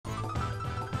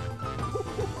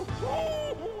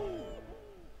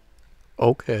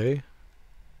Okay.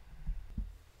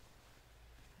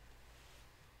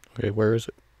 Okay, where is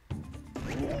it?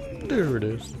 There it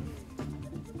is.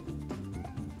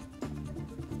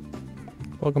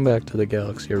 Welcome back to the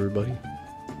galaxy, everybody.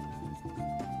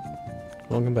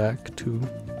 Welcome back to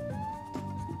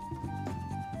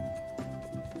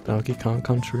Donkey Kong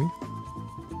Country.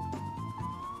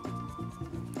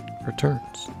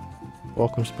 Returns.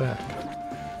 Welcome's back.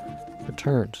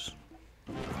 Returns.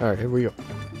 Alright, here we go.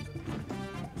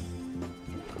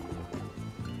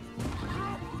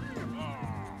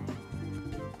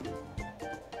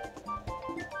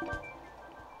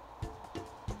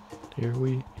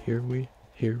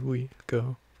 Here we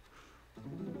go.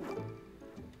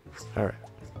 Alright.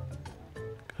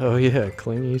 Oh yeah,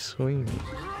 clingy swingy.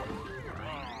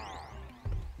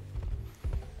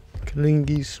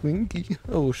 Clingy swingy.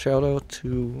 Oh, shout out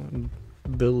to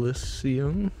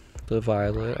Bellicium, the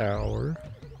Violet Hour.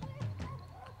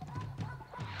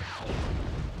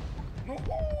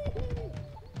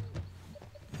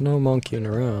 No monkeying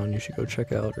around, you should go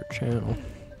check out her channel.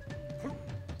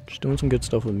 She's doing some good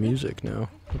stuff with music now,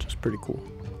 which is pretty cool.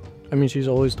 I mean, she's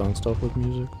always done stuff with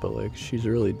music, but like, she's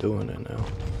really doing it now.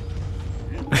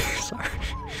 Sorry.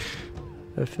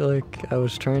 I feel like I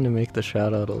was trying to make the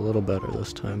shout out a little better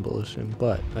this time, Bellicium,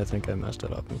 but I think I messed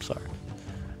it up. I'm sorry.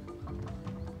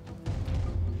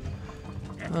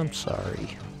 I'm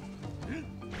sorry.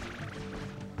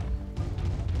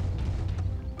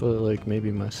 But like,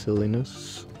 maybe my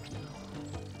silliness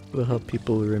will help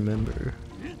people remember.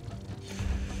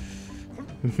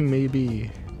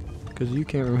 Maybe. Because you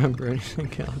can't remember anything,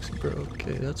 Galaxy Bro.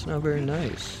 Okay, that's not very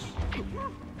nice.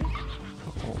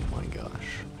 Oh my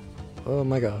gosh. Oh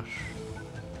my gosh.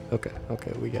 Okay,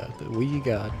 okay, we got this. We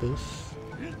got this.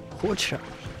 What's up?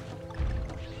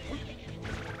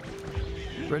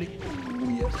 Ready?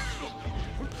 Yes.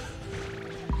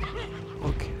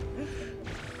 Okay.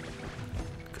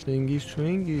 Swingy,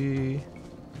 swingy.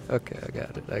 Okay, I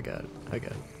got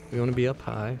it. We want to be up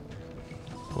high.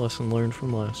 Lesson learned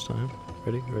from last time.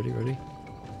 Ready? Do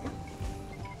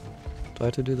I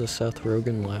have to do the Seth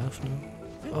Rogen laugh now?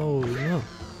 Oh no.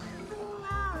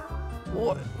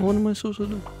 What am I supposed to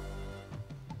do?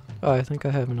 Oh, I think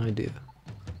I have an idea.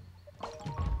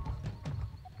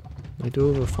 I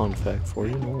do have a fun fact for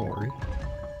you, don't worry.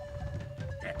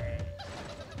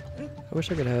 I wish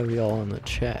I could have y'all in the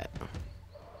chat.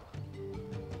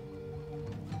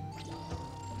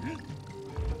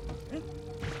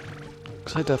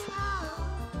 Cause I definitely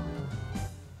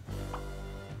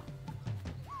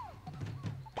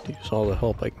use all the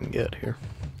help I can get here.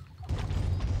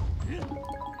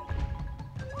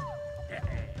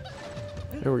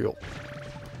 There we go.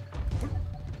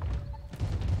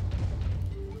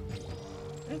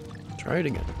 Try it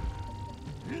again.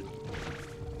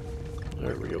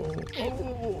 There we go.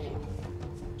 Oh.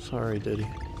 Sorry, Diddy.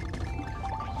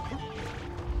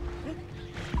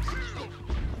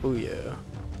 Oh yeah.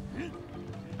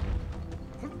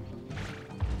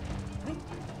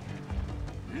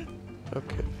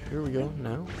 Okay, here we go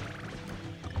now.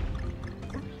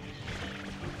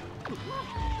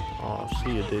 Oh,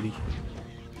 see ya, Diddy.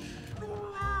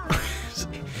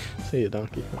 See ya,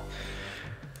 Donkey.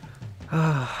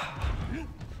 Ah,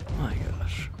 my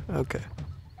gosh. Okay.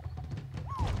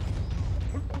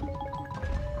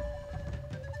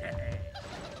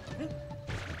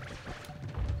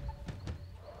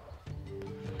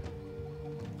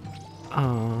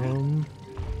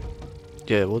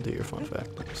 Yeah, we'll do your fun fact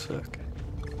in a sec.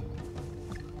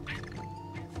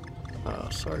 Oh,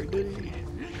 sorry, Diddy.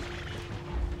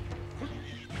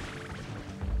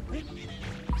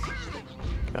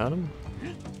 Got him?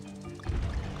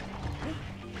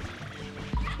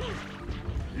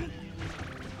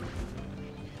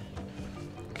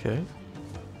 Okay.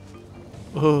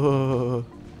 Oh,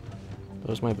 that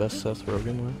was my best Seth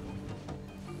Rogen one.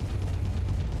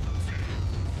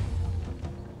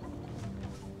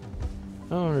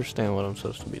 I don't understand what I'm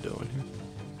supposed to be doing here.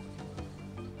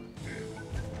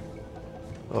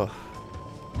 Oh.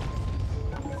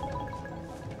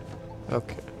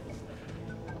 Okay.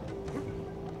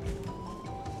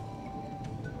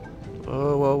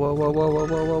 Oh, whoa.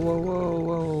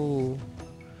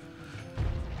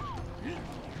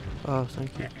 Oh,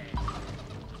 thank you.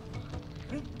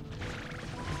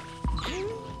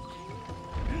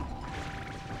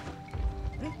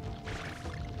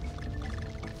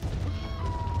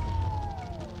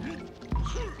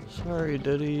 Sorry,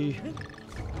 Diddy.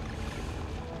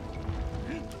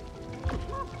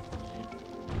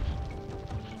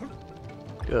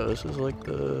 Yeah, this is like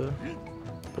the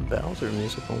Bowser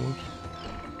music almost.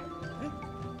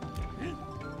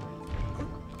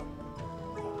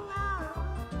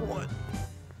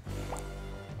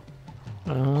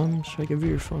 Should I give you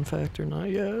your fun fact or not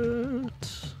yet?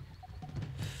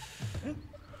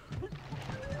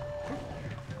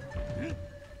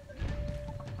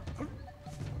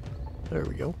 There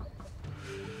we go.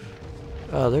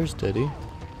 There's Diddy.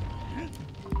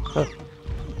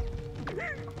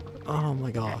 Oh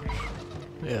my gosh.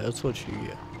 Yeah, that's what you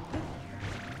get.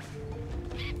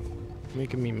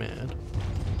 Making me mad.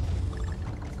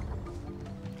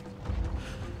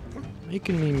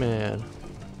 Making me mad.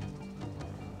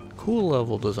 Cool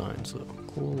level designs though.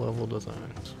 Cool level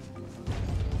designs.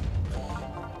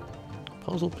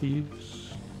 Puzzle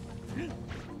piece.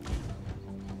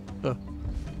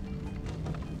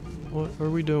 What are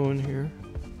we doing here?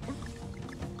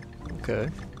 Okay.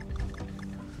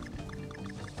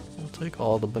 We'll take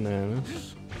all the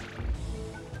bananas.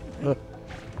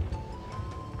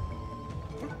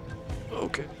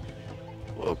 Okay.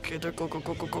 Okay, there, go.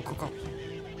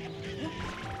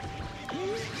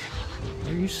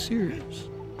 Are you serious?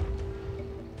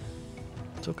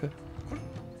 It's okay.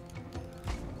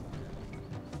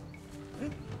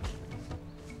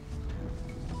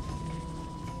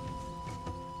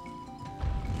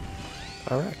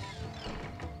 Alright.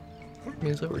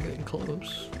 Means that we're getting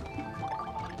close.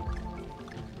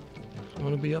 I'm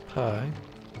gonna be up high.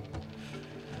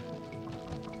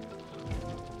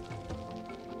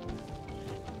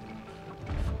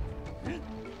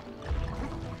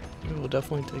 We'll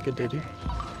definitely take a Diddy.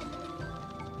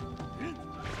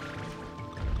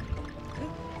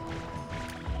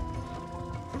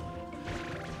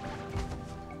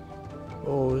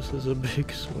 Oh, this is a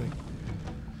big swing.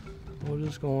 What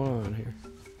is going on here?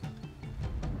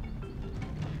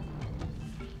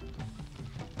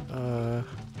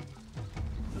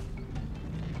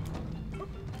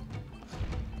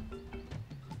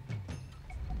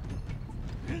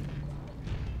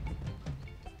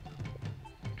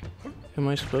 Am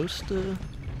I supposed to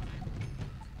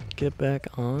get back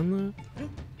on that?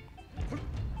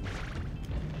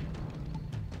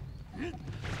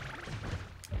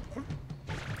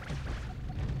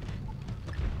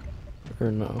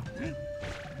 Or no?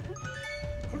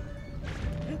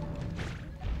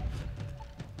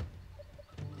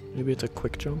 Maybe it's a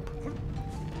quick jump?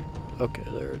 Okay,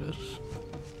 there it is.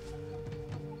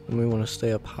 And we want to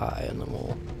stay up high and then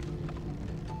we'll...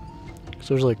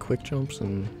 So there's like quick jumps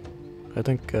and I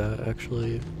think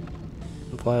actually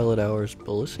Violet Hours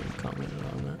Bellissima commented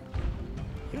on that.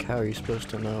 Like how are you supposed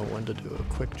to know when to do a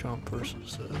quick jump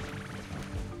versus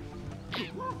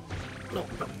No.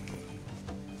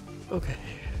 Okay.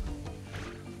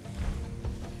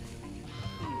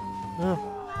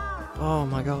 Oh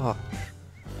my gosh.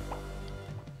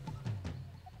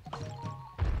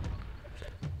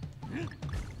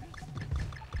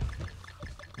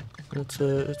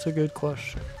 It's a good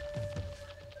question.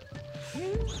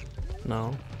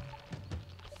 No.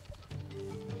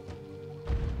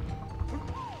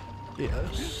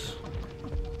 Yes.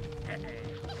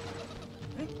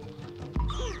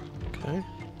 Okay.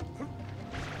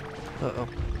 Uh-oh.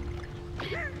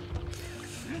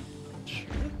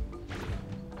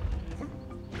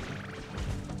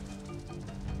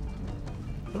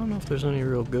 I don't know if there's any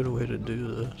real good way to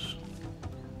do this.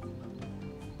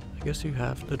 I guess you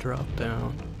have to drop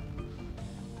down.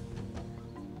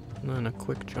 And then a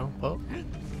quick jump up.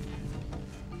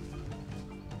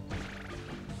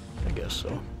 I guess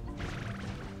so.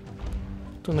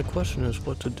 Then the question is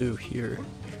what to do here,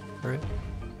 right?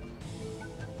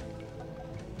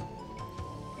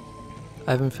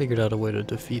 I haven't figured out a way to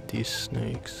defeat these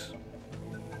snakes.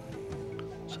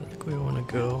 So I think we want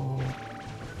to go...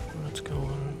 Let's go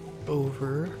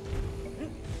over.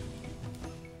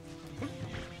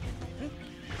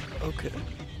 Okay.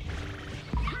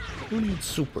 Who needs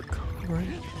super car, right?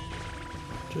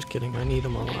 Just kidding, I need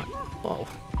them a lot. Oh,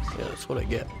 yeah, that's what I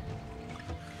get.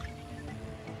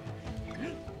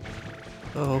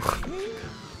 Oh.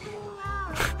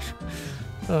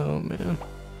 Oh, man.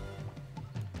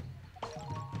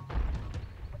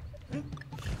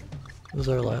 This is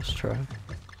our last try.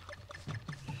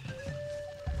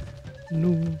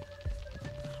 No.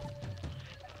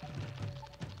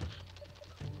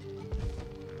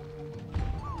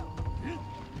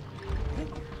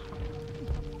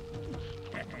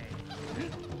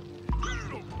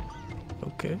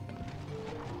 Okay.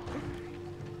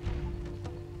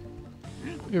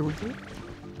 Here we go.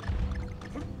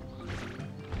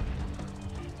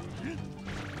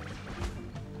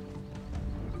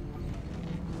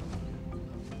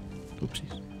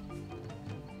 Oopsies.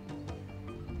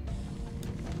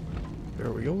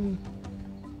 There we go.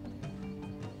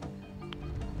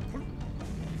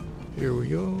 Here we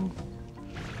go.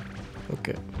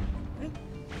 Okay.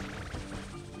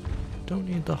 don't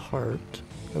need the heart.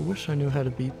 I wish I knew how to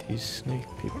beat these snake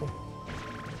people.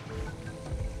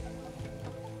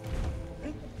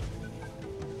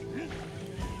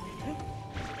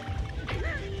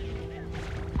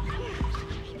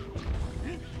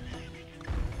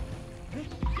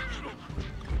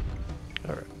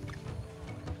 Alright.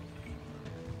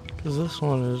 Because this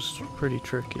one is pretty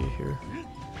tricky here.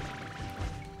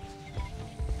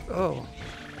 Oh.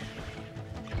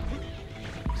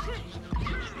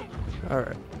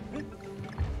 Alright.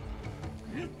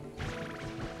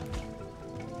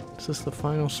 Is this the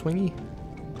final swingy?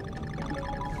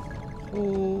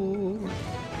 Oh.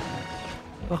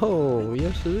 Oh,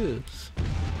 yes it is.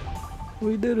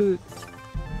 We did it.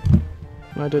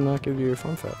 I did not give you your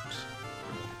fun facts.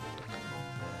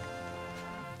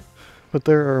 But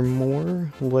there are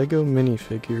more LEGO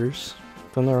minifigures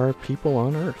than there are people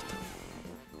on Earth.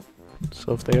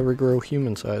 So if they ever grow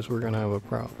human size, we're gonna have a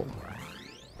problem.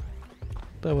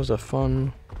 That was a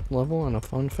fun level and a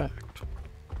fun fact.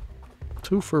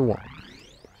 2 for 1.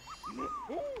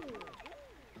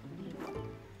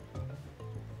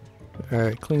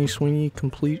 Alright, Clingy Swingy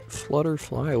Complete Flutter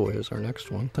Flyaway is our next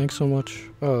one. Thanks so much.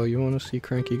 Oh, you want to see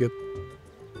Cranky get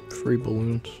free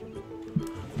balloons?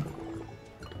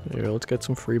 Here, let's get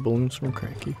some free balloons from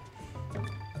Cranky.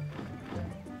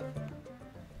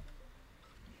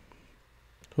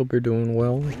 Hope you're doing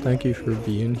well. Thank you for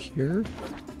being here.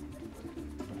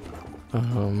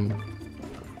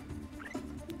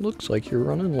 Looks like you're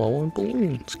running low on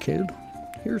balloons, kid.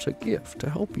 Here's a gift to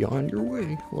help you on your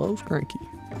way. Love, Cranky.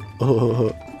 Oh,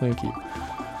 thank you.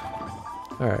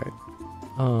 Alright.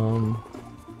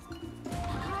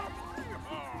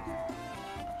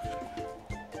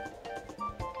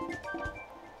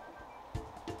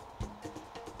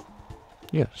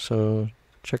 Yeah, so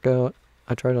check out,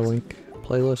 I try to link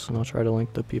playlists and I'll try to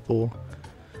link the people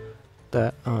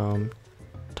that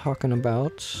talking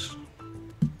about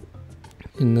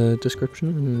in the description,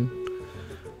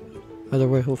 and either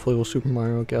way, hopefully we'll Super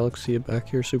Mario Galaxy it back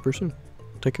here super soon.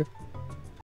 Take care.